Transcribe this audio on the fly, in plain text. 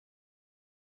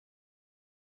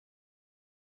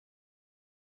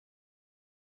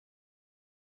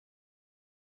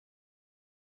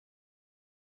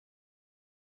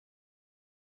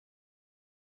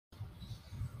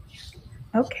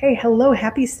Okay, hello,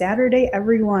 happy Saturday,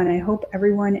 everyone. I hope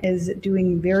everyone is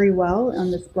doing very well on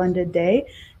this splendid day.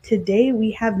 Today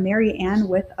we have Mary Ann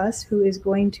with us who is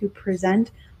going to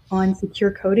present on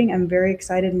secure coding. I'm very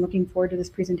excited and looking forward to this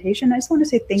presentation. I just want to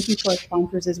say thank you to our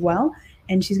sponsors as well,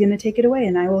 and she's going to take it away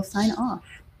and I will sign off.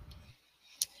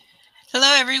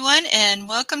 Hello, everyone, and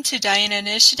welcome to Diana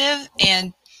Initiative.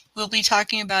 And we'll be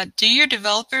talking about, do your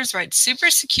developers write super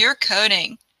secure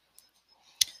coding?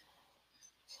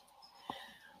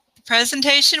 The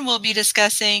presentation will be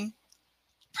discussing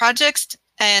projects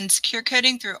and secure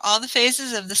coding through all the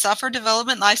phases of the software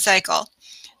development lifecycle.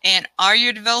 And are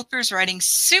your developers writing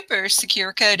super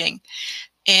secure coding?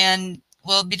 And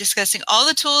we'll be discussing all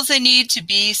the tools they need to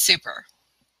be super.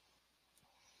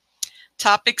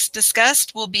 Topics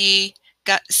discussed will be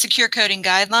secure coding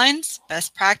guidelines,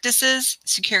 best practices,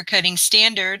 secure coding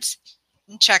standards,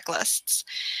 and checklists,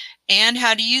 and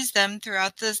how to use them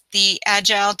throughout the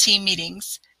Agile team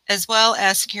meetings, as well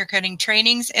as secure coding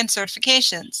trainings and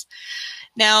certifications.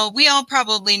 Now, we all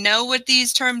probably know what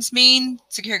these terms mean,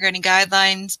 secure coding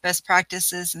guidelines, best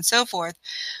practices, and so forth,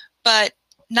 but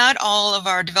not all of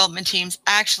our development teams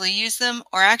actually use them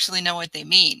or actually know what they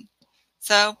mean.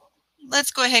 So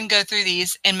let's go ahead and go through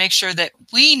these and make sure that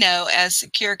we know as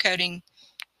secure coding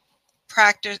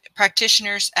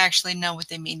practitioners actually know what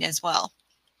they mean as well.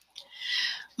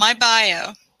 My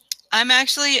bio. I'm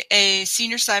actually a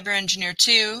senior cyber engineer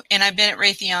too, and I've been at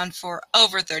Raytheon for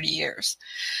over 30 years.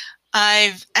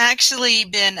 I've actually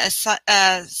been a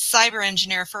cyber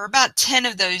engineer for about 10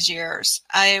 of those years.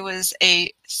 I was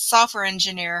a software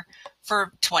engineer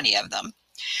for 20 of them.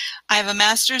 I have a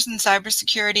master's in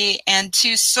cybersecurity and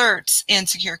 2 certs in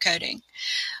secure coding.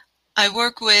 I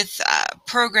work with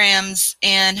programs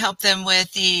and help them with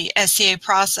the SCA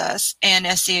process and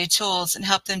SCA tools and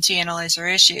help them to analyze their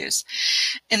issues.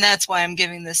 And that's why I'm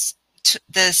giving this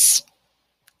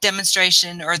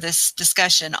demonstration or this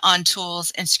discussion on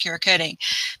tools and secure coding,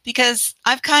 because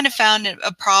I've kind of found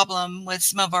a problem with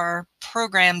some of our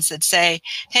programs that say,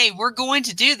 hey, we're going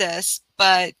to do this,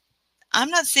 but I'm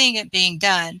not seeing it being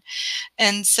done.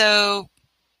 And so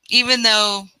even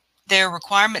though their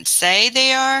requirements say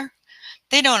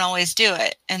they don't always do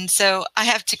it. And so I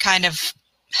have to kind of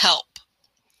help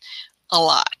a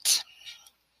lot.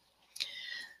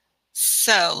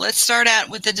 So let's start out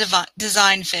with the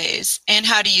design phase and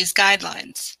how to use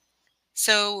guidelines.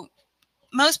 So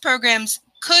most programs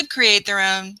could create their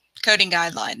own coding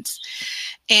guidelines.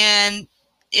 And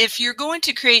if you're going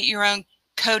to create your own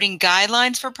coding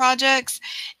guidelines for projects,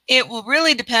 it will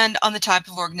really depend on the type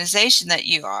of organization that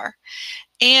you are.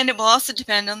 And it will also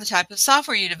depend on the type of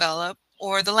software you develop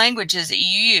or the languages that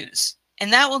you use.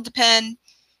 And that will depend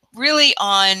really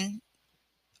on,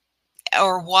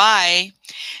 or why,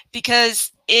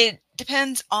 because it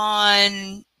depends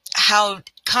on how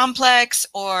complex,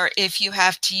 or if you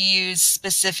have to use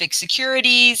specific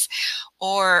securities,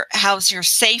 or how's your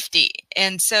safety.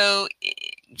 And so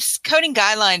coding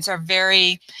guidelines are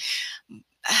very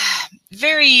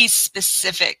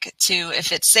specific to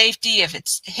if it's safety, if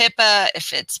it's HIPAA,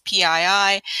 if it's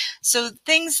PII. So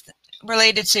things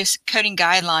related to coding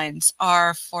guidelines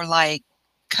are for like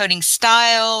coding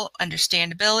style,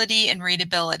 understandability, and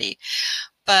readability.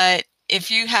 But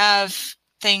if you have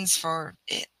things for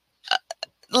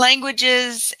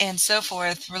languages and so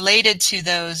forth related to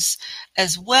those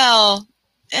as well,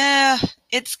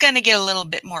 it's going to get a little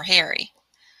bit more hairy.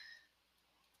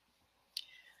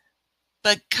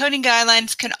 But coding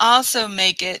guidelines can also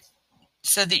make it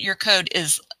so that your code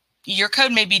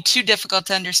may be too difficult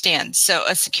to understand. So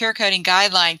a secure coding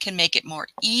guideline can make it more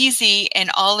easy, and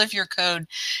all of your code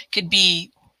could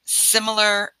be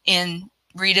similar in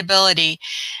readability.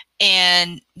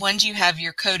 And once you have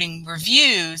your coding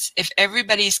reviews, if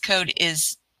everybody's code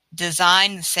is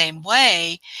designed the same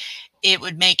way, it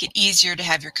would make it easier to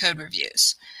have your code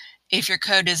reviews. If your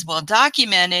code is well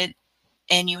documented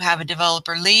and you have a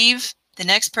developer leave, the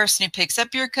next person who picks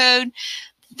up your code,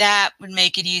 that would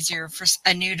make it easier for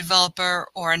a new developer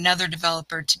or another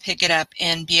developer to pick it up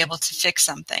and be able to fix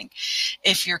something.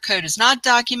 If your code is not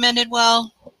documented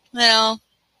well,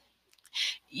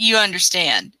 you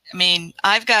understand. I mean,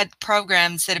 I've got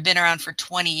programs that have been around for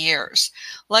 20 years.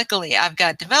 Luckily, I've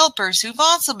got developers who've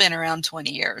also been around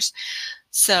 20 years.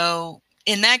 So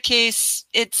in that case,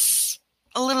 it's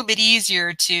a little bit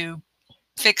easier to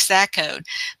fix that code.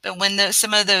 But when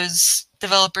some of those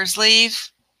developers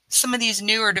leave, some of these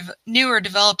newer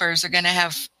developers are going to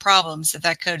have problems if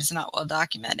that code is not well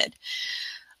documented.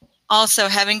 Also,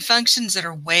 having functions that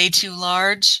are way too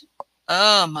large.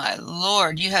 Oh my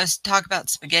Lord, you have to talk about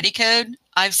spaghetti code.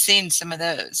 I've seen some of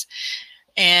those.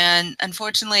 And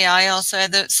unfortunately, I also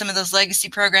had some of those legacy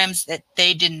programs that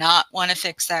they did not want to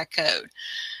fix that code.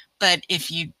 But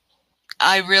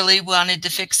I really wanted to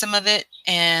fix some of it,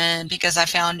 and because I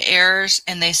found errors,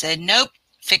 and they said, nope,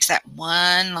 fix that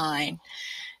one line.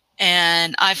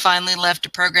 And I finally left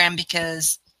a program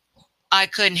because I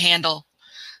couldn't handle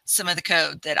some of the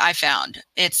code that I found.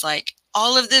 It's like,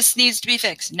 all of this needs to be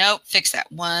fixed. Nope, fix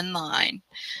that one line.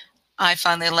 I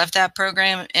finally left that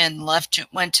program and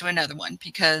went to another one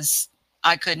because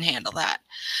I couldn't handle that.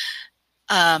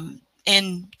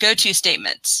 And go-to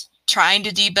statements. Trying to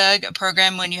debug a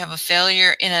program when you have a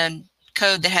failure in a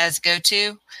code that has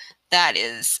go-to, that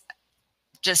is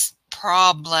just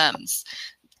problems.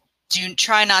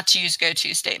 Try not to use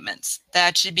go-to statements.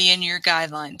 That should be in your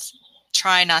guidelines.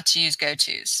 Try not to use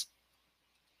go-tos.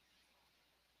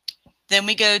 Then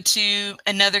we go to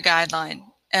another guideline.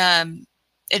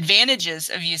 Advantages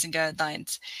of using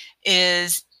guidelines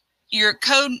is your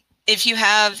code, if you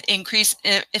have increased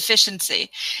efficiency,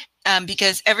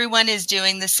 because everyone is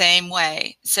doing the same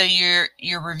way. So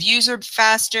your reviews are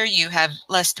faster, you have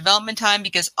less development time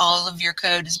because all of your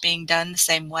code is being done the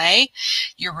same way.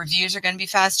 Your reviews are going to be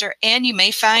faster, and you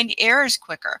may find errors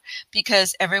quicker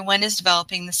because everyone is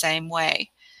developing the same way.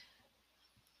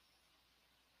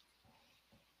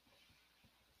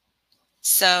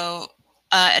 So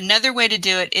another way to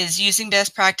do it is using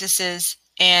best practices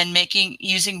and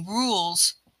using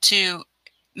rules to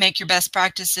make your best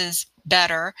practices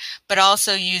better, but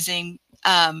also using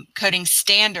coding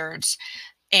standards.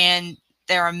 And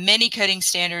there are many coding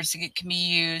standards that can be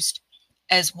used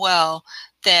as well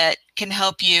that can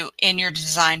help you in your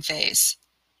design phase.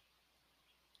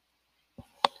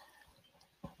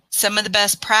 Some of the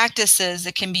best practices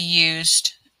that can be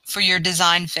used for your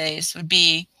design phase would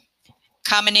be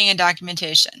commenting and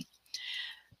documentation.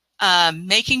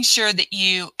 Making sure that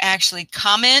you actually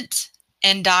comment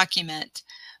and document.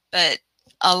 But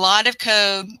a lot of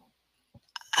code,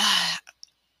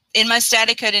 in my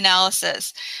static code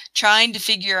analysis, trying to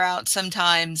figure out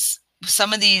sometimes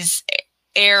some of these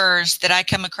errors that I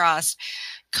come across,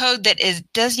 code that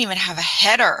doesn't even have a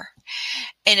header.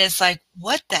 And it's like,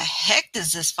 what the heck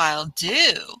does this file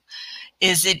do?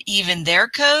 Is it even their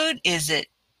code? Is it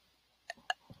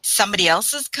somebody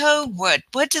else's code?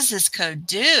 What does this code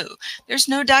do? There's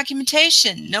no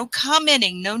documentation, no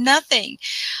commenting, no nothing.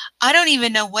 I don't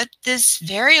even know what this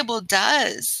variable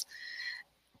does.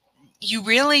 You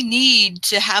really need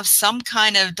to have some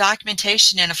kind of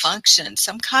documentation in a function,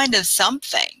 some kind of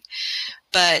something.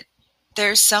 But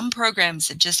there's some programs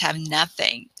that just have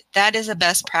nothing. That is a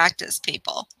best practice,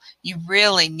 people. You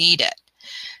really need it.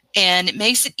 And it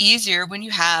makes it easier when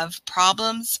you have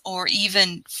problems, or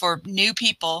even for new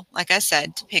people, like I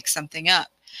said, to pick something up.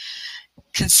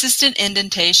 Consistent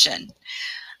indentation.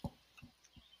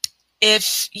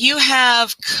 If you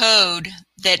have code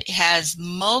that has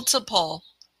multiple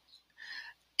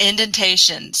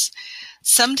indentations,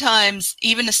 sometimes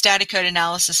even a static code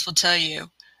analysis will tell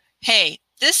you, hey,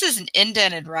 this isn't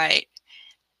indented right.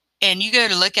 And you go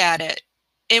to look at it,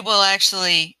 it will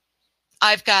actually,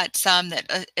 I've got some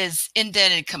that is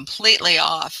indented completely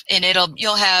off, and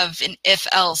you'll have an if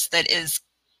else that is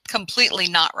completely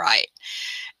not right.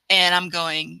 And I'm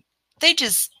going,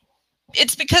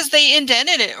 it's because they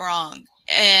indented it wrong.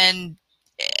 And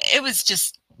it was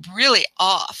just really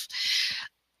off.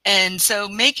 And so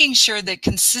making sure that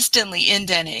consistently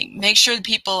indenting, make sure that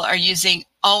people are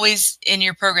always in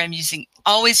your program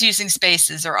always using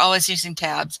spaces or always using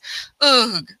tabs.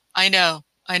 Ugh, I know.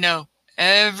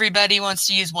 Everybody wants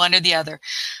to use one or the other,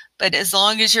 but as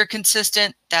long as you're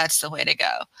consistent, that's the way to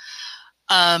go.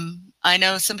 I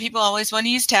know some people always want to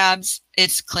use tabs.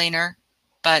 It's cleaner,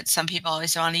 but some people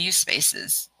always want to use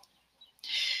spaces.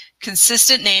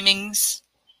 Consistent namings.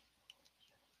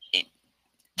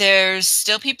 There's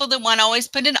still people that want to always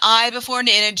put an I before an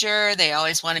integer. They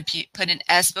always want to put an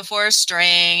S before a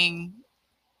string.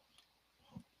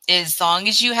 As long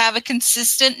as you have a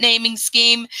consistent naming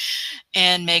scheme,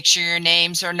 and make sure your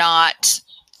names are not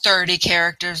 30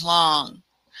 characters long.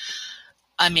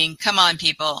 I mean, come on,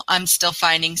 people. I'm still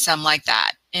finding some like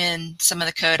that in some of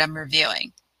the code I'm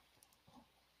reviewing.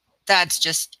 That's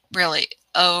just really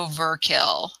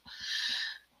overkill.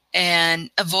 And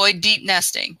avoid deep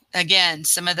nesting. Again,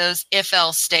 some of those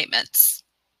if-else statements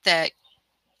that,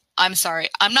 I'm sorry,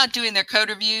 I'm not doing their code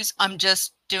reviews. I'm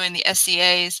just doing the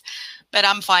SCAs, but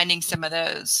I'm finding some of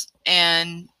those.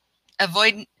 And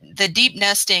avoid the deep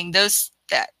nesting.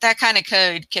 That kind of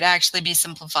code could actually be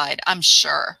simplified, I'm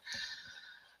sure.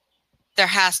 There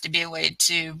has to be a way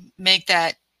to make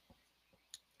that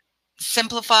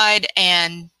simplified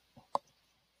and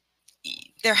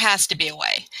there has to be a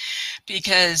way,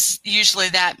 because usually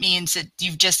that means that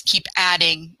you just keep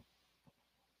adding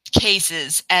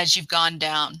cases as you've gone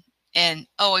down. And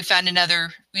oh, we found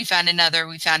another, we found another,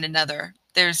 we found another.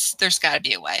 There's got to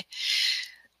be a way.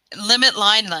 Limit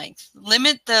line length.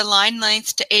 Limit the line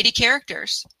length to 80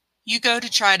 characters. You go to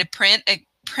try to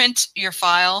print your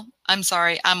file. I'm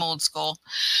sorry, I'm old school.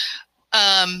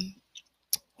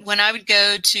 When I would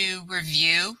go to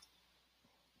review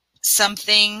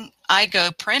something, I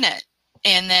go print it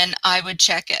and then I would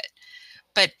check it.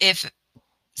 But if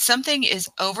something is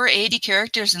over 80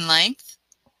 characters in length,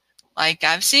 like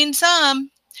I've seen some,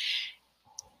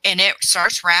 and it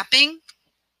starts wrapping,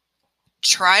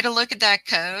 try to look at that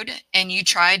code and you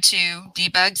try to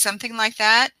debug something like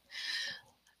that,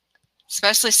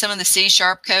 especially some of the C#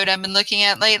 code I've been looking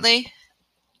at lately.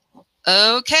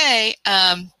 Okay,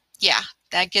 yeah,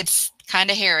 that gets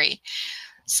kind of hairy.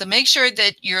 So make sure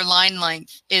that your line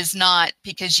length is not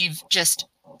because you've just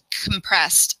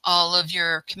compressed all of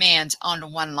your commands onto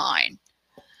one line.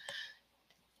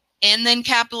 And then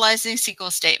capitalizing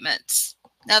SQL statements.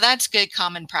 Now that's good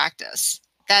common practice.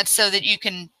 That's so that you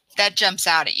can, that jumps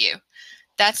out at you.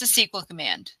 That's a SQL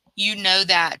command. You know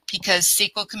that because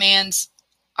SQL commands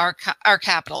are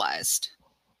capitalized.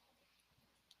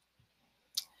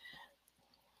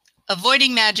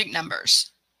 Avoiding magic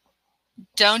numbers.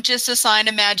 Don't just assign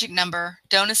a magic number.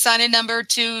 Don't assign a number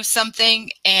to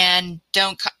something and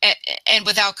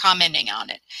without commenting on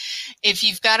it. If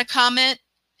you've got a comment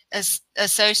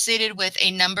associated with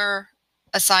a number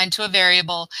assigned to a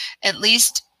variable, at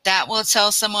least that will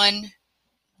tell someone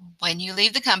when you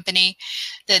leave the company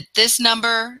that this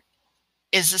number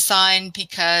is assigned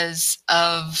because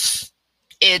of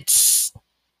it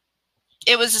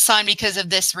was assigned because of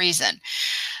this reason.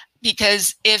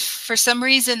 Because if for some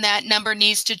reason that number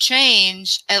needs to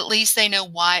change, at least they know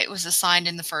why it was assigned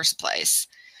in the first place.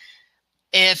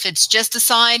 If it's just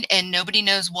assigned and nobody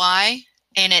knows why,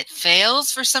 and it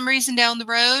fails for some reason down the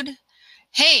road,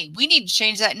 hey, we need to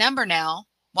change that number now.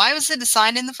 Why was it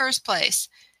assigned in the first place?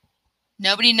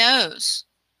 Nobody knows.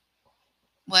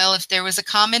 Well, if there was a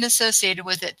comment associated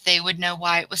with it, they would know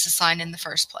why it was assigned in the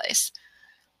first place.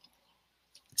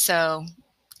 So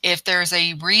if there's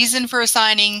a reason for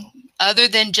assigning other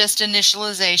than just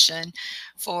initialization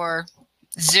for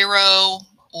 0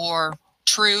 or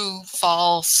true,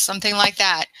 false, something like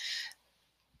that,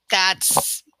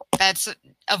 that's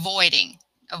avoiding.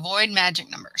 Avoid magic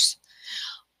numbers.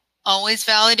 Always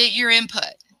validate your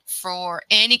input for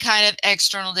any kind of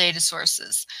external data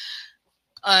sources.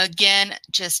 Again,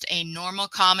 just a normal,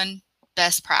 common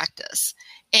best practice.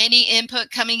 Any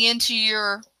input coming into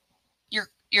your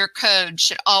code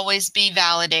should always be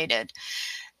validated.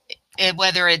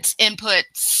 Whether it's input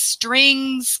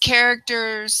strings,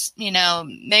 characters,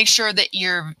 make sure that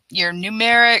your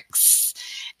numerics,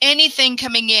 anything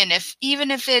coming in,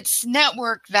 even if it's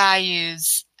network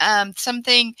values,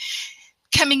 something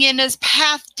coming in as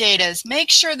path data,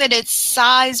 make sure that it's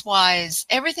size-wise.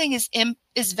 Everything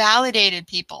is validated,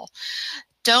 people.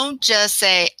 Don't just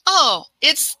say, oh,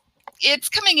 it's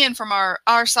coming in from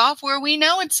our software. We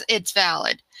know it's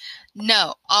valid.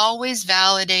 No, always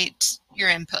validate your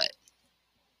input,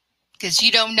 because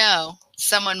you don't know.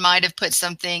 Someone might have put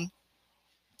something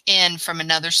in from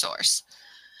another source.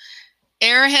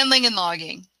 Error handling and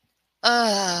logging.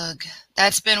 Ugh,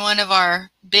 that's been one of our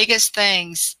biggest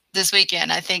things this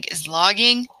weekend, I think, is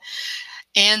logging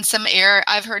and some error.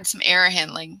 I've heard some error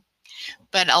handling.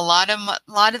 But a lot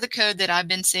of the code that I've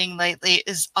been seeing lately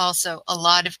is also a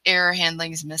lot of error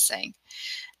handling is missing.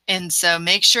 And so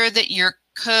make sure that your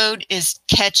code is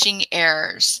catching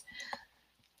errors.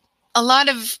 A lot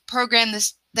of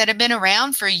programs that have been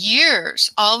around for years,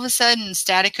 all of a sudden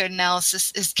static code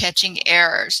analysis is catching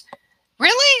errors.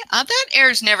 Really? I thought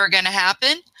errors never going to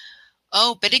happen.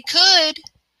 Oh, but it could.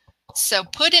 So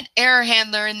put an error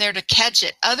handler in there to catch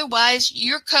it. Otherwise,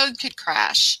 your code could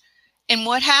crash. And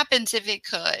what happens if it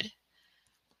could?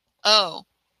 Oh,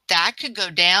 that could go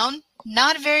down.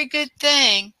 Not a very good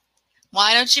thing.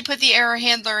 Why don't you put the error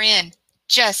handler in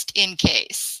just in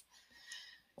case?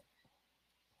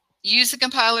 Use the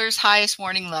compiler's highest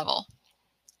warning level.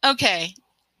 Okay.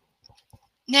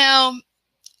 Now,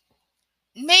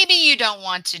 maybe you don't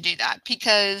want to do that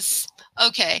because,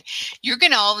 okay, you're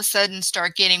going to all of a sudden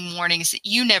start getting warnings that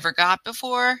you never got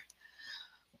before.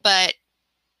 But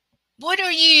what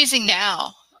are you using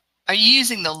now? Are you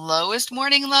using the lowest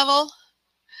warning level?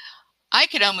 I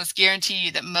could almost guarantee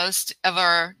you that most of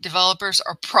our developers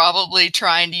are probably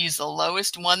trying to use the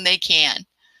lowest one they can.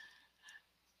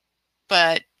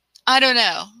 But I don't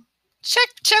know.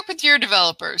 Check with your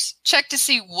developers. Check to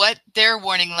see what their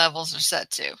warning levels are set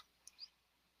to.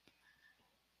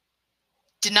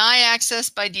 deny access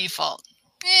by default.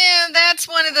 Yeah, that's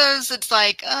one of those that's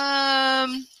like,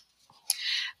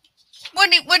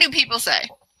 what do people say?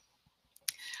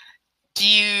 Do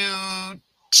you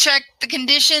check the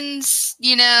conditions?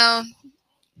 You know,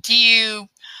 do you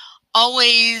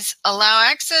always allow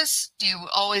access? Do you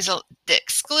always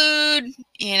exclude?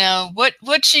 You know,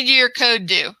 what should your code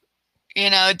do? You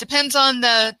know, it depends on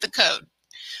the code.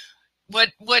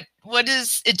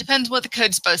 It depends what the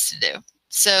code's supposed to do.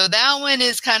 So that one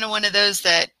is kind of one of those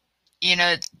that, you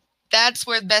know, that's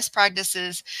where the best practice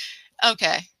is.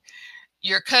 Okay,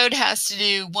 your code has to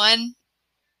do one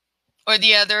or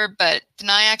the other, but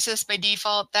deny access by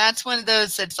default, that's one of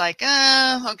those that's like,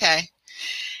 okay.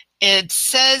 It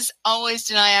says always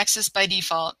deny access by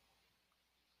default.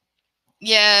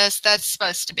 Yes, that's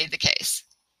supposed to be the case.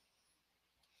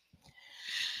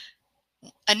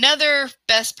 Another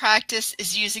best practice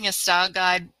is using a style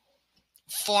guide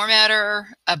formatter,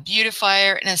 a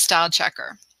beautifier, and a style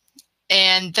checker.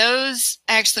 And those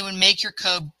actually would make your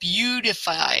code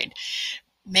beautified,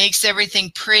 makes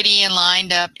everything pretty and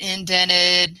lined up,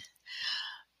 indented.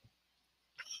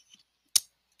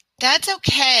 That's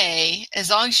okay, as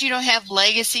long as you don't have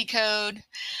legacy code.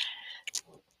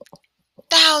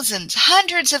 Thousands,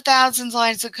 hundreds of thousands of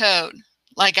lines of code,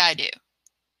 like I do.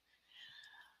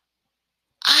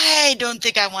 I don't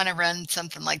think I want to run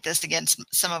something like this against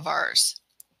some of ours,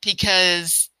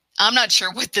 because I'm not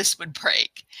sure what this would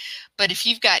break. But if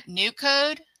you've got new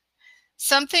code,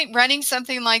 running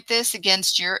something like this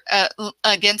against your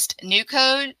against new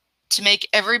code to make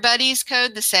everybody's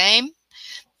code the same,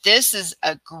 this is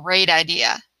a great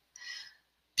idea,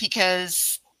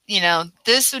 because you know,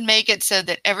 this would make it so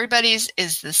that everybody's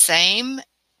is the same,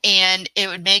 and it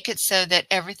would make it so that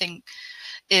everything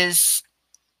is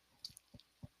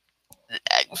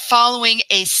following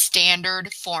a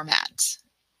standard format.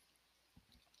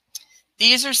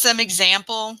 These are some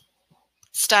example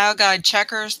style guide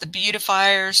checkers, the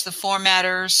beautifiers, the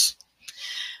formatters.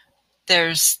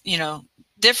 There's, you know,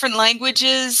 different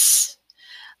languages.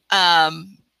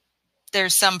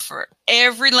 There's some for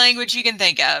every language you can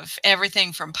think of,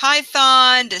 everything from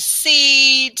Python to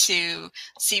C to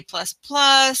C++,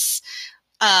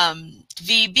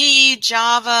 VB,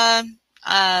 Java.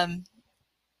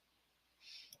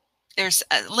 There's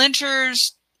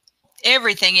linters,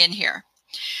 everything in here.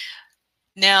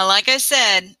 Now, like I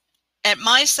said, at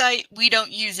my site, we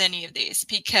don't use any of these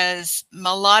because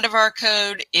a lot of our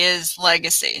code is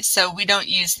legacy, so we don't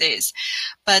use these.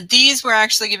 But these were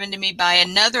actually given to me by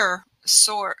another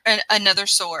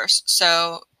source.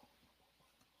 So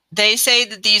they say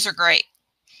that these are great.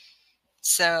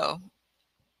 So,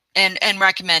 and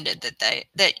recommended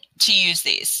that to use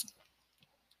these.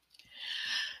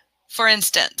 For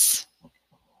instance,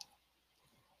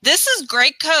 this is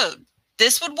great code.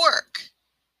 This would work.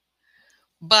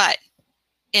 But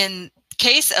in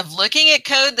case of looking at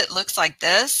code that looks like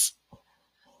this,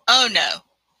 oh no,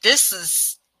 this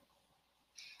is,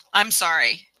 I'm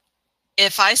sorry.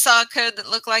 If I saw code that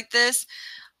looked like this,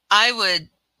 I would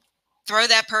throw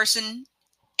that person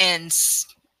and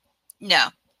no,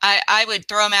 I would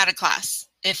throw them out of class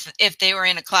if they were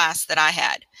in a class that I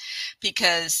had,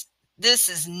 because this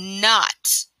is not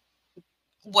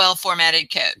well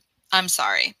formatted code. I'm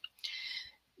sorry.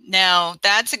 Now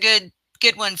that's a good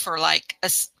one for like a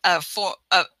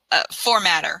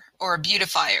formatter or a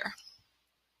beautifier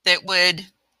that would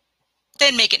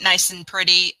then make it nice and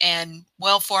pretty and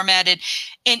well formatted.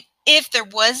 And if there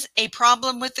was a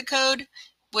problem with the code,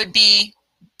 would be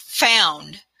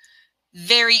found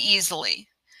very easily,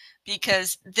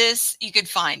 because this, you could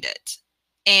find it.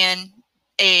 And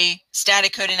a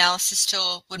static code analysis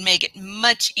tool would make it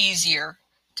much easier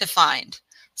to find.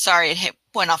 Sorry, it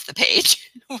went off the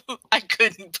page. I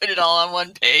couldn't put it all on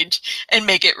one page and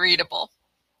make it readable.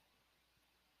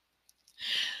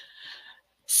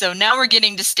 So now we're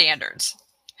getting to standards.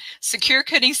 Secure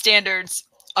coding standards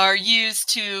are used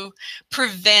to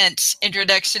prevent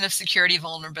introduction of security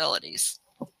vulnerabilities.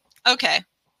 Okay,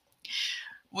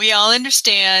 we all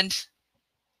understand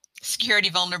security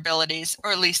vulnerabilities,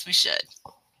 or at least we should.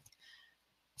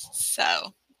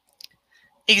 So,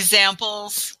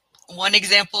 examples. One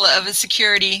example of a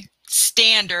security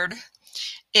standard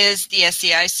is the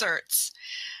SCI certs.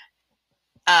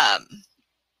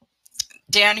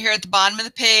 Down here at the bottom of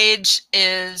the page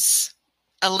is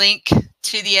a link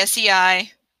to the SCI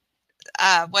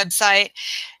website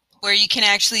where you can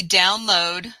actually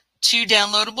download 2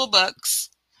 downloadable books.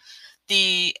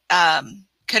 The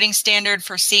coding standard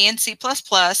for C and C++.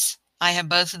 I have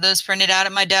both of those printed out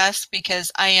at my desk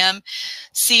because I am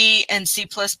C and C++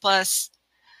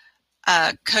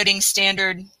 coding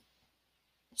standard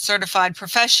Certified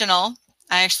Professional.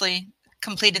 I actually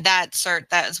completed that cert.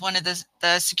 That is one of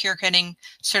the secure coding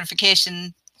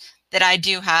certification that I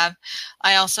do have.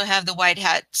 I also have the White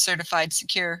Hat Certified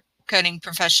Secure Coding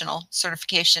Professional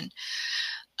certification.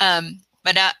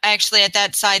 But actually at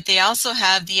that site, they also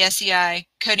have the SEI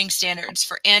coding standards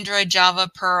for Android, Java,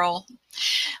 Perl.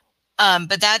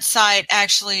 But that site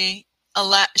actually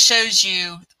shows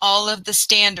you all of the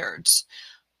standards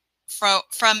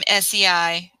from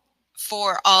SEI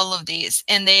for all of these.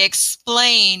 And they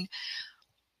explain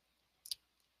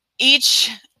each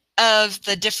of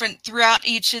the different, throughout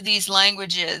each of these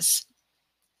languages,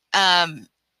 the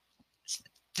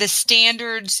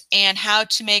standards and how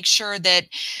to make sure that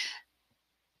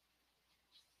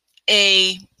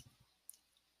a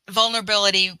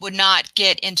vulnerability would not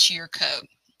get into your code,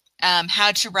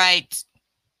 how to write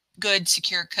good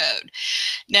secure code.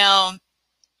 Now,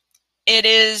 it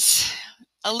is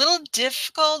a little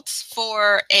difficult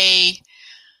for a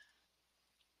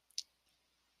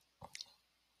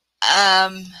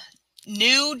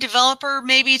new developer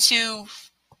maybe to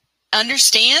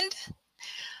understand,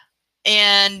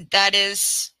 and that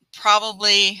is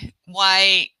probably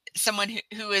why someone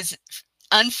who is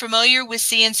unfamiliar with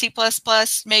C and C++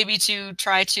 maybe to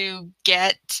try to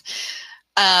get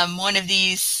one of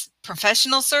these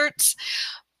professional certs.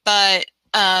 But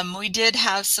we did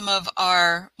have some of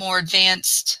our more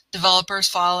advanced developers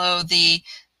follow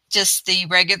just the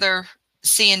regular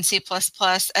C and C++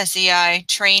 SEI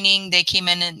training. They came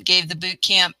in and gave the boot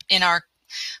camp in our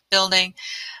building.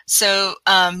 So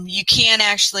you can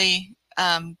actually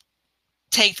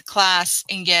take the class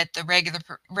and get the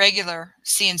regular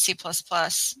C and C++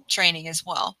 training as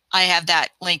well. I have that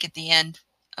link at the end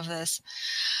of this.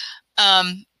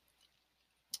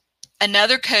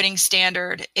 Another coding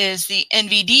standard is the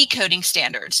NVD coding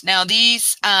standards. Now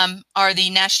these are the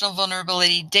National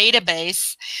Vulnerability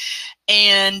Database,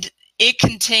 and it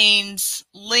contains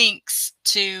links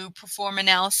to perform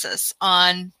analysis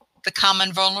on the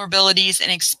common vulnerabilities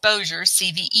and exposure,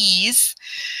 CVEs,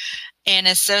 and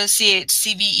associate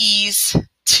CVEs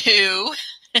to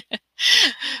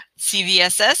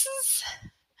CVSSs,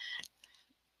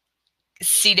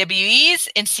 CWEs,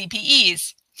 and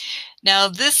CPEs. Now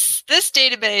this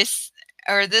database,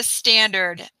 or this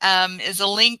standard, is a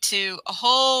link to a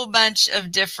whole bunch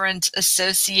of different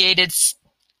associated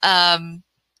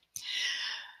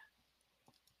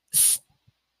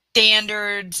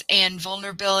standards and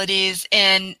vulnerabilities,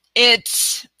 and it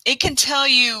can tell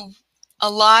you a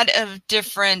lot of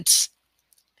different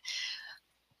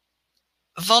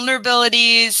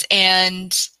vulnerabilities,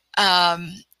 and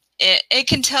it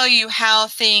can tell you how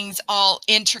things all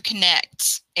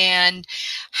interconnect and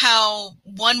how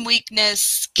one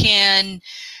weakness can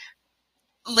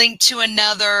link to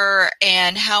another,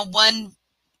 and how one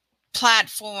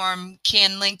platform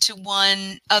can link to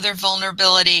one other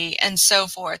vulnerability, and so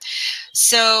forth.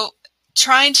 So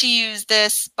trying to use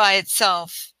this by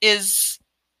itself is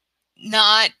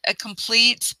not a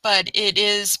complete, but it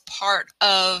is part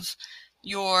of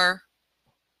your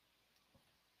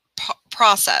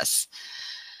process.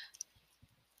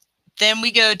 Then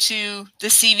we go to the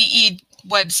CVE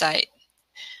website.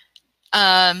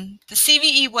 The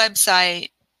CVE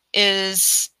website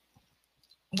is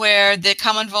where the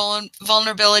common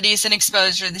vulnerabilities and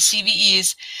exposure, the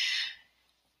CVEs,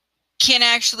 can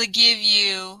actually give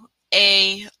you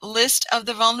a list of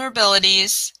the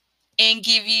vulnerabilities and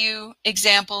give you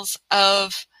examples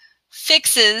of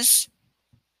fixes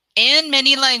in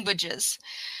many languages.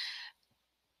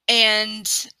 And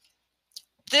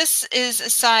this is a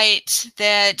site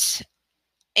that,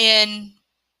 in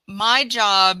my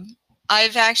job,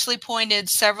 I've actually pointed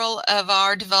several of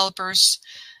our developers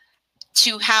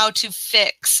to how to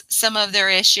fix some of their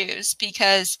issues,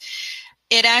 because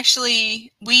it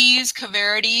actually, we use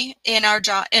Coverity in our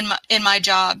job, in my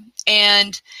job,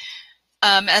 and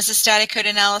as a static code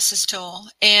analysis tool,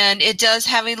 and it does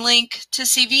have a link to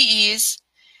CVEs.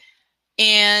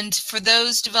 And for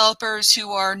those developers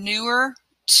who are newer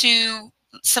to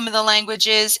some of the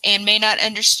languages and may not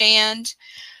understand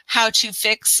how to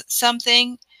fix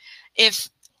something, if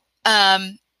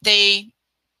they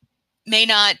may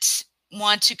not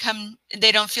want to come,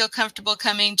 they don't feel comfortable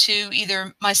coming to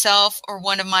either myself or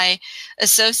one of my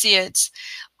associates,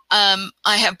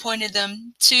 I have pointed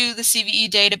them to the CVE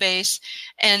database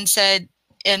and said,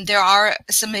 and there are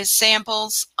some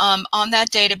examples on that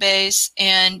database,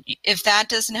 and if that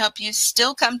doesn't help you,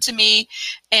 still come to me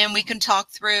and we can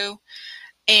talk through,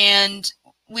 and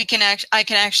we can I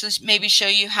can actually maybe show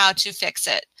you how to fix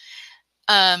it.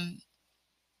 And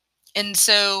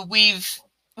so we've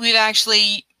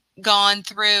actually gone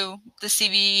through the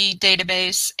CVE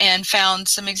database and found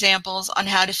some examples on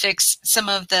how to fix some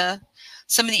of the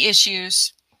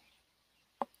issues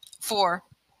for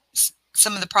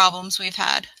some of the problems we've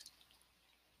had.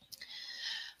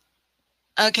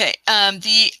 Okay,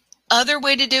 the other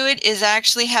way to do it is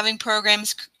actually having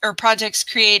programs or projects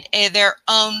create their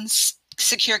own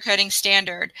secure coding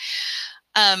standard.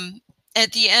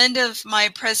 At the end of my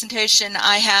presentation,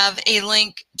 I have a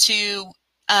link to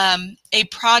a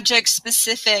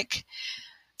project-specific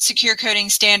secure coding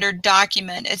standard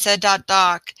document. It's a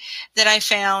 .doc that I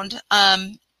found,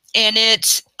 and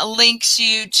it links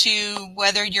you to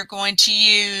whether you're going to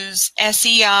use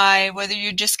SEI, whether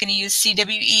you're just going to use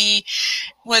CWE,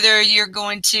 whether you're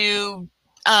going to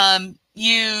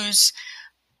use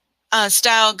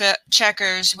style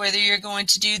checkers, whether you're going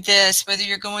to do this, whether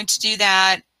you're going to do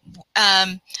that,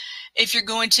 if you're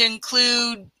going to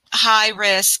include high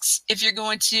risks, if you're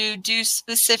going to do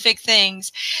specific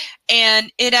things. And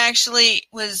it actually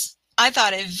was, I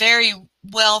thought, a very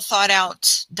well thought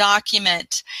out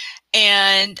document.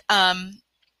 And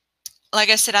like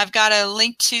I said, I've got a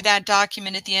link to that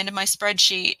document at the end of my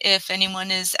spreadsheet if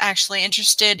anyone is actually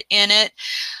interested in it.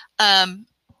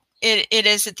 It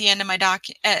is at the end of my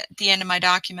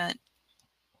document.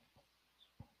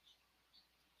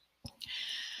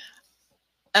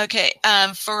 Okay,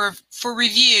 for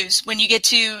reviews, when you get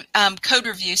to code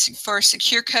reviews, for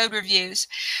secure code reviews,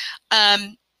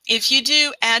 if you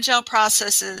do Agile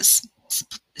processes,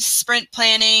 sprint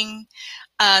planning,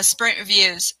 sprint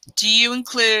reviews, do you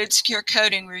include secure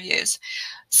coding reviews,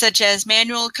 such as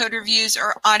manual code reviews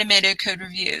or automated code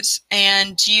reviews?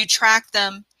 And do you track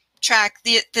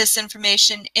this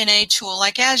information in a tool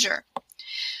like Azure?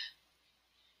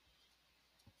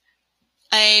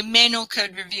 A manual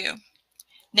code review.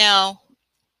 Now,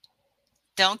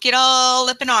 don't get all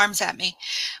up in arms at me.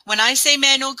 When I say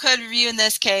manual code review in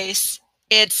this case,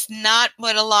 it's not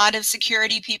what a lot of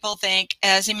security people think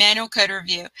as a manual code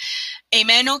review. A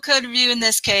manual code review in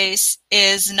this case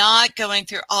is not going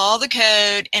through all the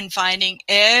code and finding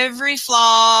every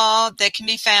flaw that can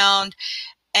be found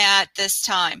at this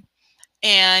time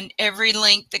and every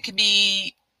link that could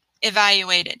be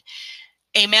evaluated.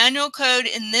 A manual code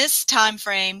in this time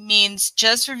frame means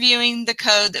just reviewing the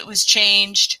code that was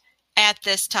changed at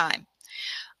this time.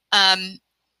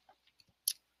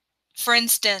 For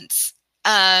instance,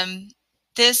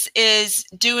 this is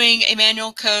doing a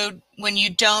manual code when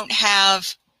you don't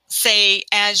have, say,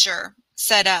 Azure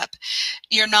set up.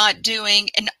 You're not doing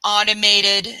an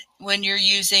automated when you're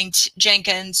using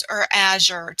Jenkins or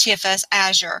Azure, TFS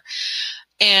Azure.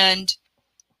 And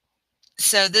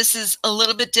so this is a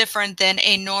little bit different than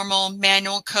a normal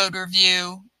manual code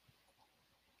review.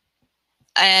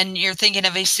 And you're thinking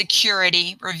of a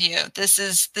security review. This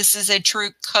is a true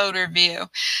code review.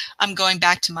 I'm going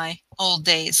back to my old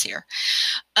days here.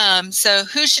 So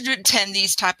who should attend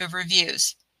these type of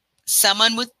reviews?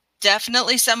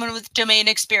 Definitely someone with domain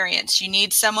experience. You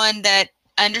need someone that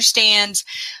understands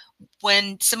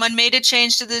when someone made a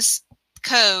change to this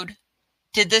code,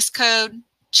 did this code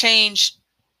change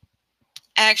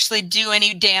actually do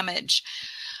any damage?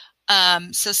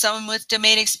 So someone with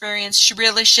domain experience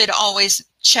should always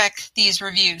check these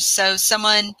reviews. So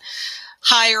someone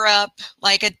higher up,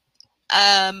 like a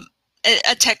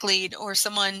tech lead, or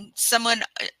someone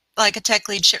like a tech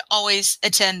lead should always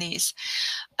attend these.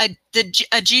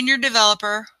 A junior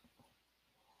developer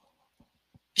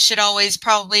should always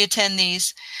probably attend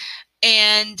these,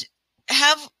 and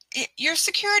have your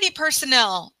security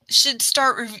personnel should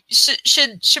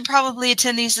probably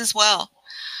attend these as well.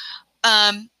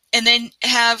 And then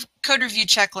have code review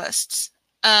checklists.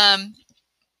 The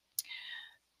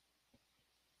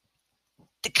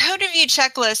code review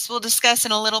checklist we'll discuss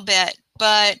in a little bit,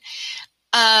 but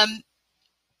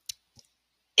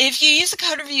if you use a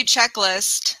code review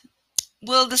checklist,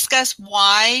 we'll discuss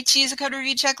why to use a code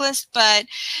review checklist, but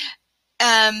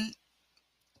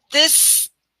this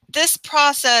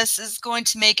process is going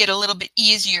to make it a little bit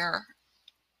easier.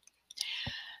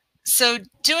 So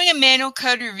doing a manual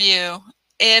code review,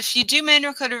 if you do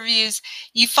manual code reviews,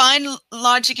 you find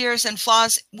logic errors and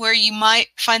flaws where you might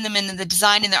find them in the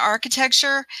design and the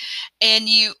architecture, and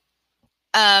you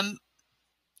add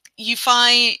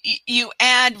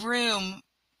room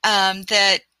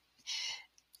that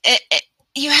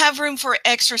you have room for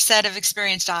extra set of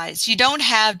experienced eyes. You don't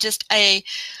have just a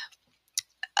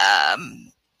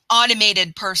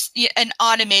automated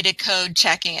code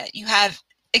checking it. You have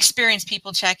experienced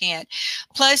people checking it.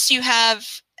 Plus, you have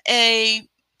a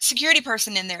security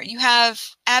person in there. You have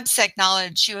AppSec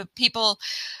knowledge. You have people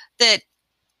that,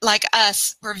 like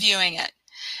us, reviewing it.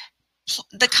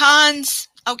 The cons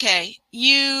Okay,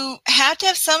 you have to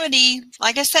have somebody,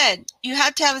 like I said, you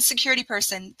have to have a security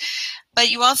person,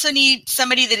 but you also need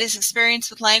somebody that is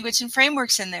experienced with language and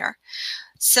frameworks in there.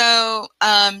 So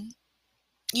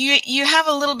you have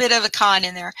a little bit of a con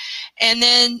in there. And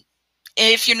then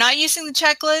if you're not using the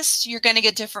checklist, you're going to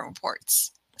get different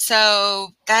reports. So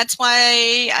that's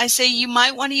why I say you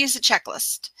might want to use a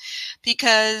checklist,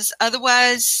 because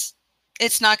otherwise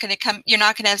it's not going to come, you're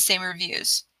not going to have the same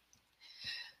reviews.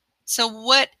 So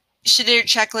what should your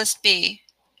checklist be?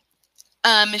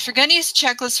 If you're going to use a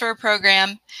checklist for a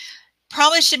program,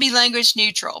 probably should be language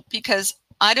neutral, because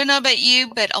I don't know about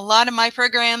you, but a lot of my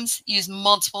programs use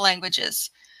multiple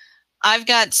languages. I've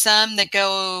got some that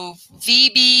go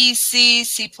VB, C,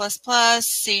 C++,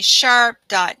 C#,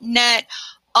 .NET,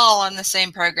 all on the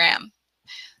same program.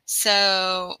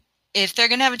 So if they're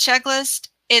going to have a checklist,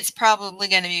 it's probably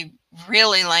going to be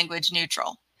really language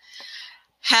neutral.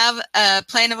 Have a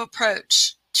plan of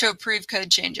approach to approve code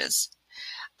changes.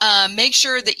 Make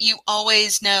sure that you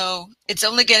always know it's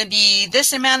only going to be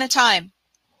this amount of time.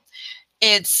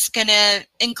 It's going to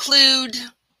include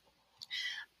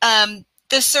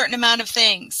this certain amount of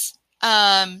things.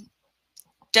 Don't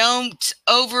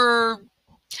overdo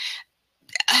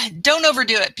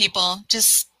it, people.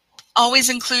 Just always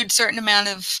include certain amount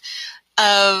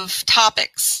of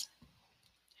topics.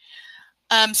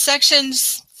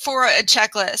 Sections for a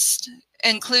checklist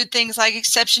include things like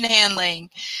exception handling,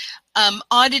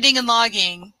 auditing and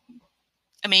logging.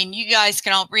 I mean, you guys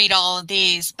can all read all of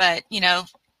these, but you know,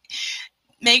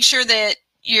 make sure that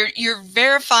you're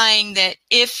verifying that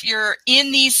if you're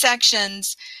in these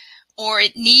sections, or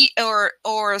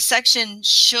or a section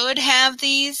should have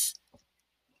these,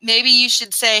 maybe you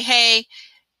should say, hey,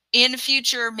 in the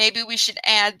future, maybe we should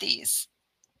add these.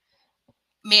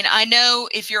 I mean, I know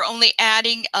if you're only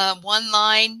adding one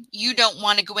line, you don't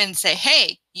want to go in and say,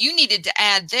 hey, you needed to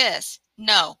add this.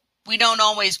 No, we don't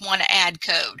always want to add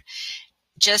code.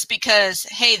 Just because,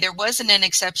 hey, there wasn't an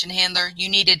exception handler, you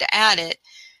needed to add it,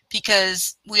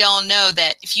 because we all know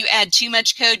that if you add too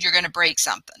much code, you're going to break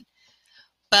something.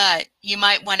 But you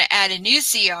might want to add a new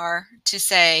CR to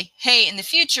say, hey, in the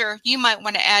future, you might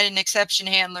want to add an exception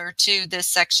handler to this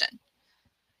section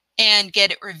and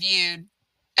get it reviewed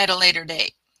at a later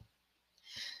date.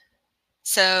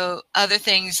 So other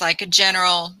things like a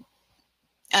general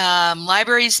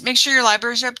libraries, make sure your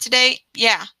libraries are up to date.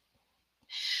 Yeah.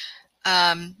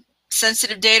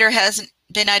 Sensitive data hasn't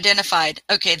been identified.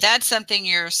 Okay, that's something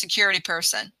your security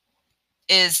person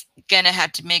is going to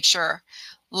have to make sure.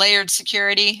 Layered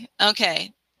security.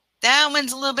 Okay, that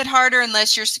one's a little bit harder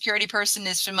unless your security person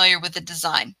is familiar with the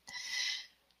design.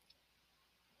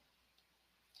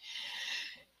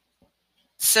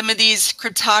 Some of these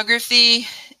cryptography,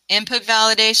 input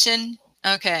validation.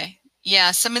 Okay,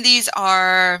 yeah, some of these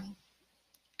are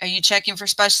you checking for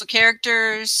special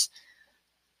characters,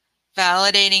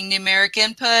 validating numeric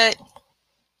input?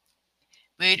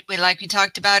 Like we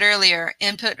talked about earlier,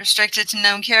 input restricted to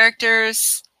known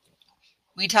characters.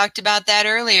 We talked about that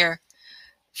earlier.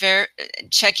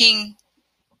 Checking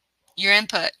your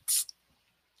inputs.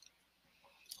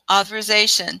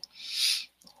 Authorization.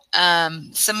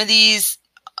 Some of these,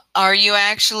 are you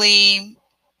actually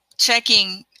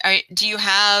checking? Do you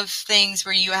have things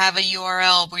where you have a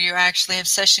URL, where you actually have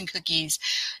session cookies?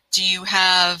 Do you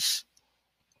have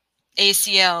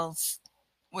ACLs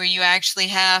where you actually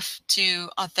have to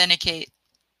authenticate?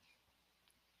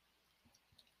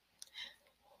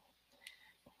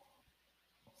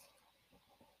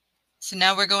 So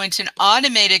now we're going to an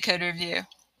automated code review.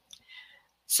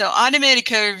 So automated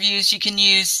code reviews, you can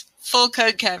use full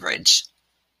code coverage,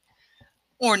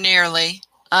 or nearly.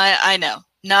 I know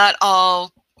not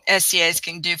all SCAs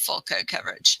can do full code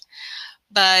coverage,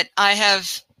 but I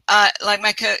have, like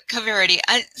my Coverity,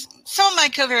 some of my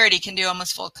Coverity can do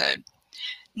almost full code.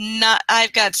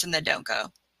 I've got some that don't go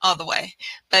all the way,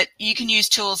 but you can use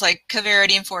tools like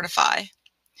Coverity and Fortify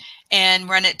and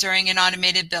run it during an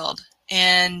automated build.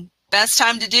 And best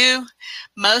time to do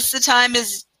most of the time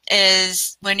is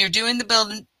when you're doing the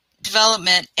build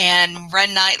development and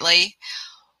run nightly,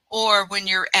 or when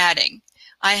you're adding.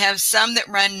 I have some that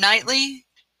run nightly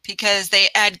because they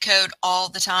add code all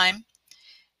the time.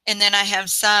 And then I have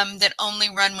some that only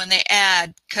run when they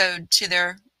add code to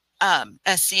their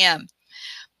SCM.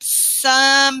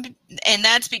 And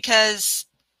that's because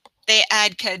they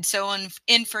add code so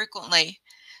infrequently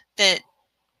that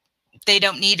they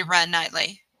don't need to run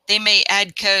nightly. They may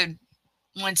add code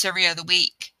once every other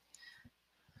week.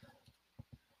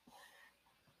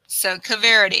 So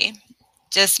Coverity,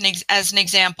 just as an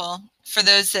example, for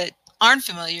those that aren't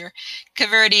familiar,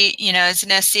 Coverity, as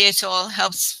an SCA tool,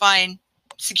 helps find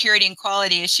security and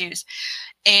quality issues,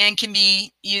 and can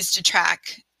be used to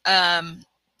track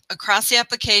across the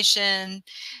application,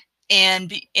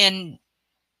 and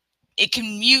it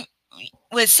can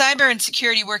with cyber and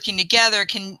security working together,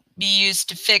 can be used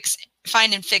to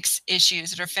find and fix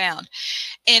issues that are found,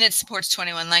 and it supports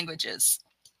 21 languages.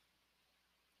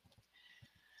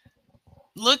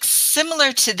 Looks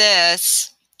similar to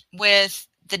this, with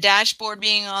the dashboard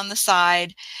being on the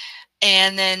side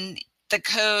and then the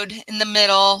code in the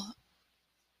middle,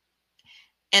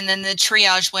 and then the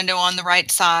triage window on the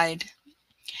right side.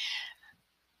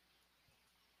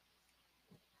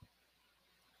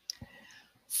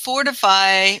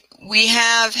 Fortify, we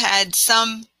have had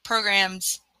some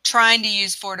programs trying to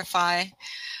use Fortify.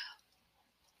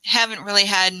 Haven't really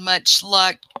had much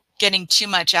luck getting too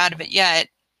much out of it yet.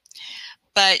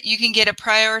 But you can get a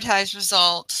prioritized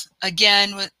result,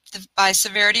 again, by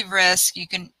severity of risk. You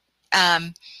can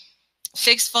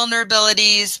fix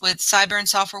vulnerabilities with cyber and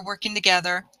software working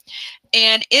together,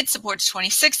 and it supports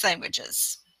 26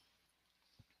 languages.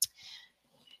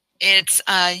 Its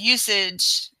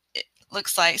usage, it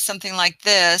looks like something like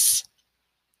this.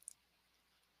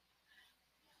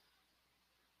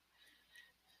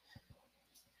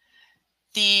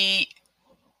 The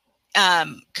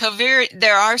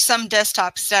there are some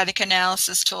desktop static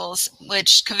analysis tools,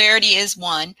 which Coverity is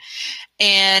one,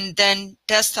 and then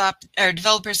desktop or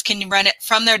developers can run it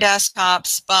from their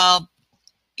desktops while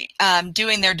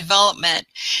doing their development,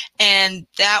 and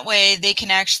that way they can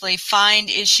actually find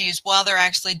issues while they're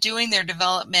actually doing their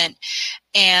development,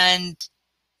 and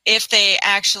if they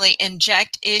actually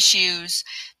inject issues,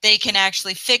 they can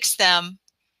actually fix them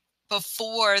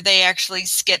before they actually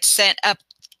get sent up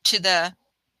to the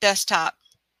desktop,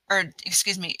 or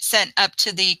excuse me, sent up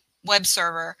to the web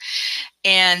server,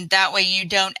 and that way you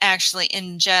don't actually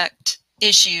inject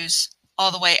issues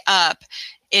all the way up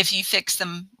if you fix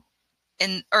them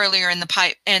earlier in the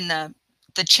pipe, in the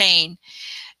chain.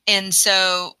 And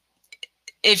so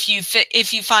if you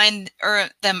find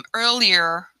them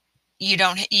earlier,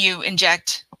 you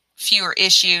inject fewer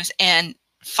issues, and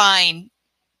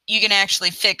you can actually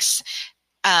fix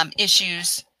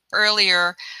issues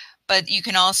earlier, but you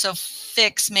can also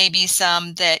fix maybe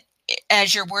some that,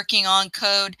 as you're working on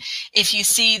code, if you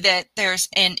see that there's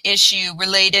an issue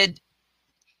related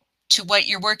to what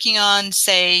you're working on,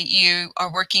 say you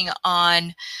are working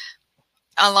on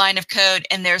a line of code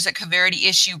and there's a Coverity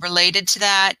issue related to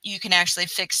that, you can actually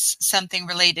fix something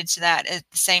related to that at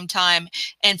the same time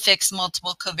and fix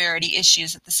multiple Coverity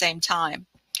issues at the same time.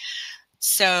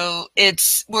 So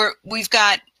we've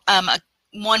got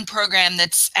one program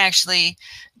that's actually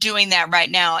doing that right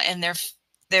now, and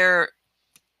they're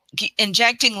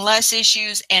injecting less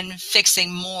issues and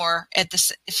fixing more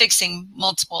fixing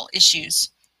multiple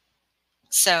issues.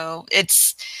 So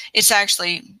it's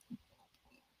actually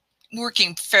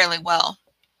working fairly well.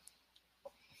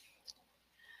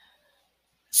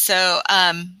 So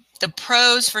the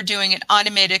pros for doing an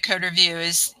automated code review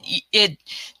is it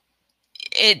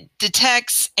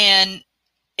detects, and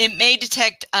it may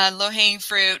detect low-hanging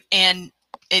fruit, and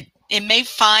it may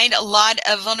find a lot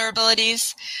of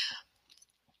vulnerabilities.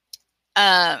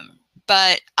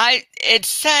 But it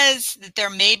says that there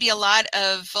may be a lot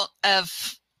of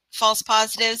false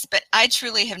positives, but I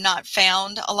truly have not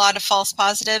found a lot of false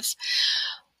positives.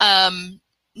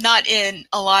 Not in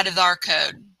a lot of our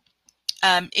code.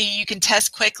 You can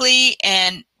test quickly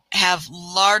and have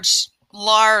large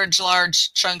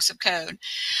chunks of code.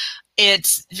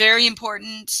 It's very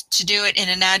important to do it in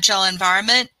an agile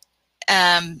environment,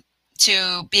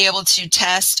 to be able to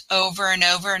test over and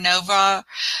over and over.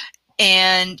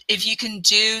 And if you can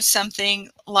do something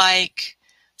like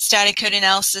static code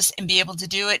analysis and be able to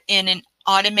do it in an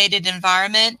automated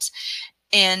environment,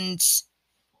 and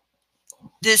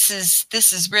this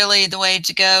is really the way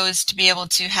to go, is to be able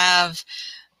to have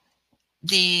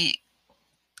to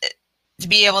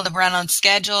be able to run on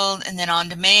schedule and then on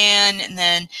demand, and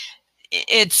then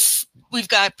I've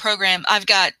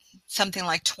got something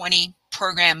like 20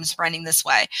 programs running this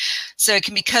way. So it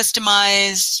can be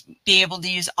customized, be able to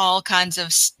use all kinds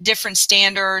of different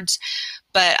standards,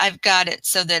 but I've got it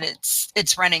so that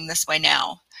it's running this way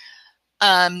now.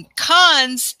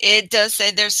 Cons, it does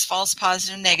say there's false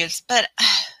positive and negatives, but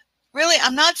really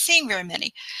I'm not seeing very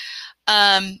many.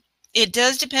 It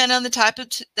does depend on the type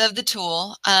of the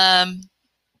tool.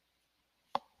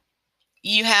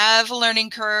 You have a learning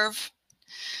curve.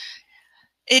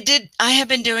 I have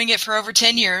been doing it for over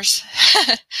 10 years.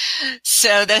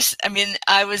 So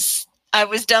I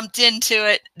was dumped into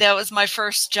it. That was my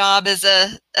first job as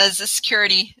a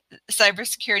security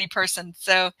cybersecurity person.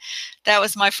 So that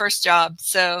was my first job.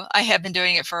 So I have been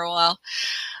doing it for a while.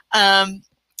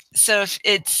 So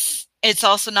if it's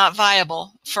also not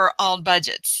viable for all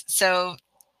budgets. So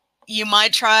you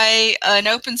might try an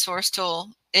open source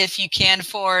tool if you can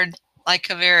afford, like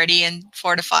Coverity and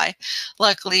Fortify.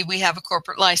 Luckily, we have a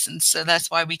corporate license, so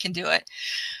that's why we can do it.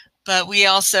 But we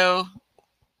also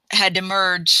had to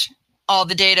merge all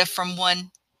the data from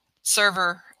one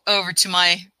server over to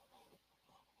my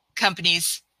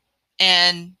company's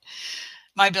and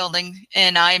my building,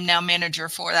 and I am now manager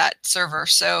for that server.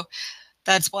 So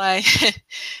that's why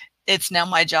it's now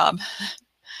my job.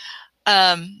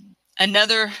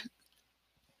 Another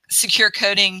secure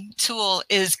coding tool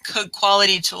is code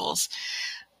quality tools.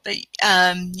 But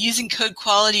using code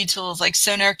quality tools like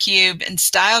SonarQube and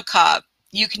StyleCop,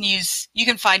 you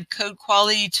can find code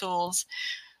quality tools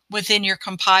within your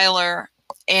compiler,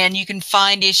 and you can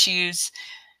find issues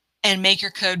and make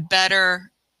your code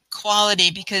better quality,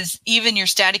 because even your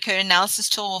static code analysis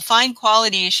tool will find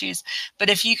quality issues. But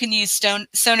if you can use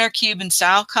SonarQube and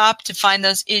StyleCop to find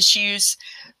those issues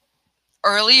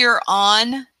earlier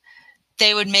on,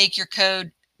 they would make your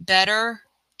code better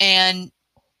and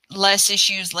less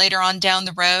issues later on down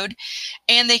the road.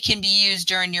 And they can be used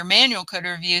during your manual code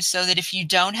review, so that if you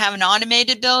don't have an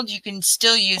automated build, you can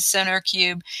still use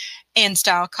SonarQube and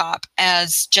StyleCop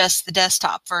as just the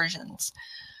desktop versions.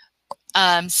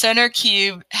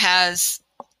 SonarQube has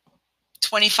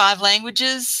 25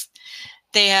 languages.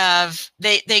 They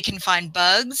can find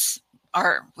bugs,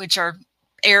 which are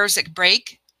errors that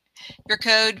break your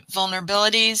code,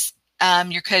 vulnerabilities.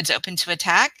 Your code's open to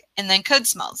attack, and then code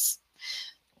smells.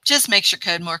 Just makes your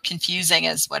code more confusing,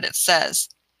 is what it says.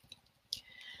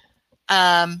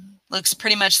 Looks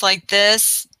pretty much like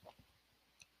this.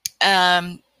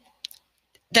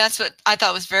 That's what I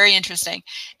thought was very interesting.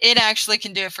 It actually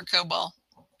can do it for COBOL.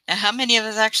 Now, how many of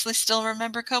us actually still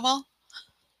remember COBOL?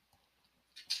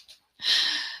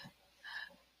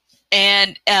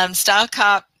 And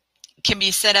StyleCop can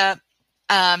be set up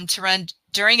to run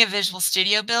during a Visual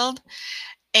Studio build,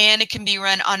 and it can be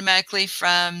run automatically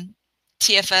from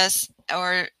TFS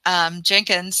or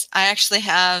Jenkins. I actually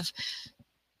have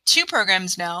 2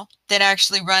 programs now that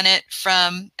actually run it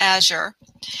from Azure,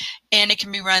 and it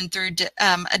can be run through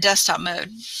a desktop mode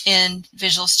in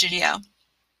Visual Studio.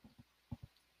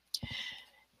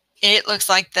 It looks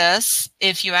like this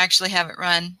if you actually have it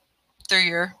run through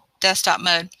your desktop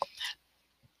mode.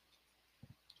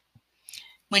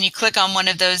 When you click on one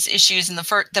of those issues in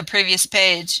the previous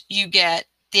page, you get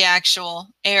the actual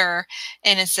error,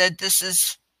 and it said this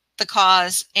is the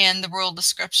cause and the rule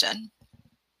description.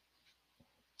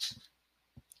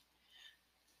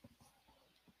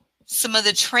 Some of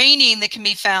the training that can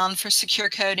be found for secure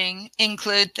coding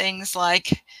include things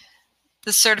like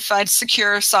the Certified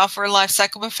Secure Software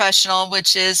Lifecycle Professional,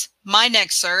 which is my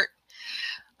next cert.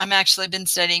 I'm actually been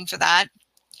studying for that.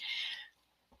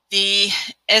 The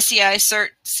SEI Cert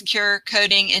Secure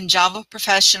Coding in Java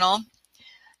Professional,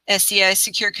 SEI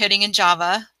Secure Coding in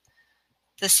Java,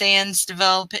 the SANS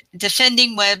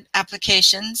Defending Web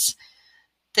Applications,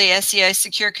 the SEI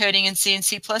Secure Coding in C and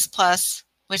C++,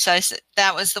 which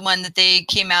that was the one that they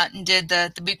came out and did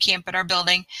the boot camp at our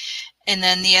building, and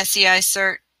then the SEI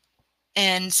Cert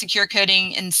and Secure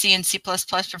Coding in C and C++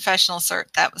 Professional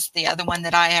Cert. That was the other one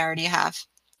that I already have.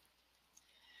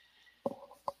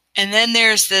 And then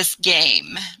there's this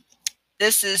game.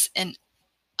 This is an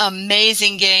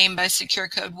amazing game by Secure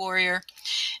Code Warrior,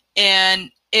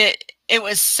 and it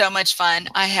was so much fun.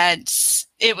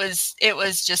 It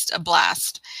was just a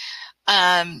blast.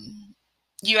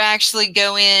 You actually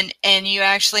go in and you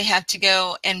actually have to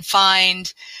go and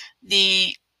find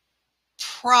the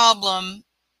problem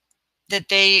that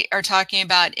they are talking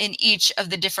about in each of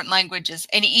the different languages,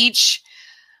 and each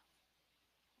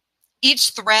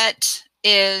threat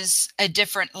is a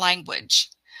different language.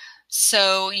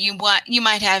 So you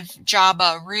might have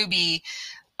Java, Ruby,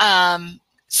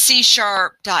 C#,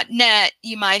 .NET.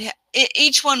 You might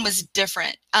each one was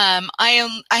different. I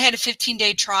had a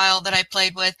 15-day trial that I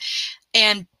played with,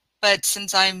 but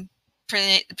since I'm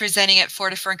presenting at 4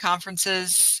 different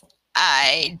conferences,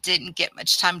 I didn't get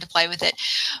much time to play with it.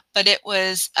 But it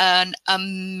was an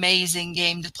amazing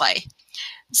game to play.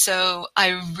 So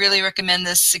I really recommend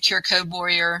this Secure Code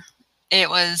Warrior. It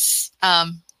was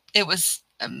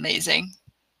amazing.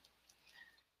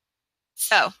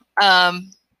 So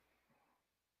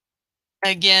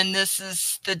again, this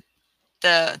is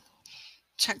the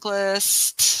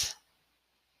checklist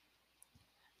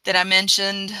that I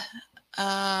mentioned,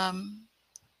 and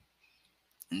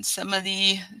some of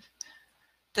the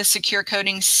secure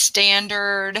coding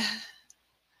standard.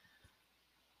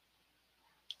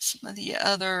 some of the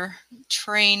other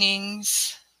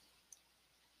trainings.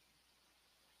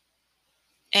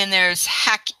 And there's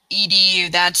Hack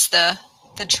EDU. That's the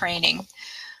training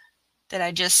that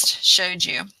I just showed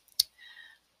you.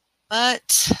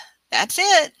 But that's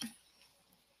it.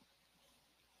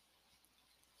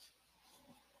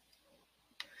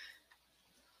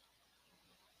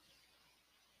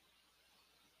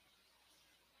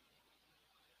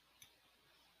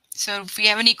 So if we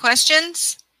have any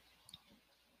questions.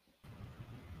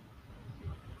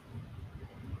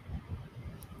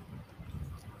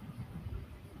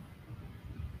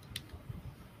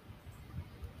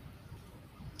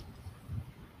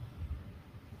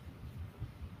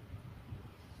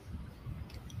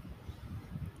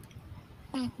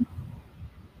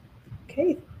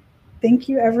 Okay, thank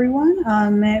you everyone.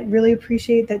 I really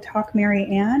appreciate that talk, Mary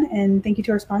Ann, and thank you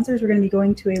to our sponsors. We're going to be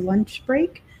going to a lunch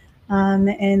break,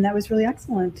 and that was really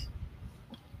excellent.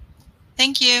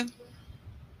 Thank you.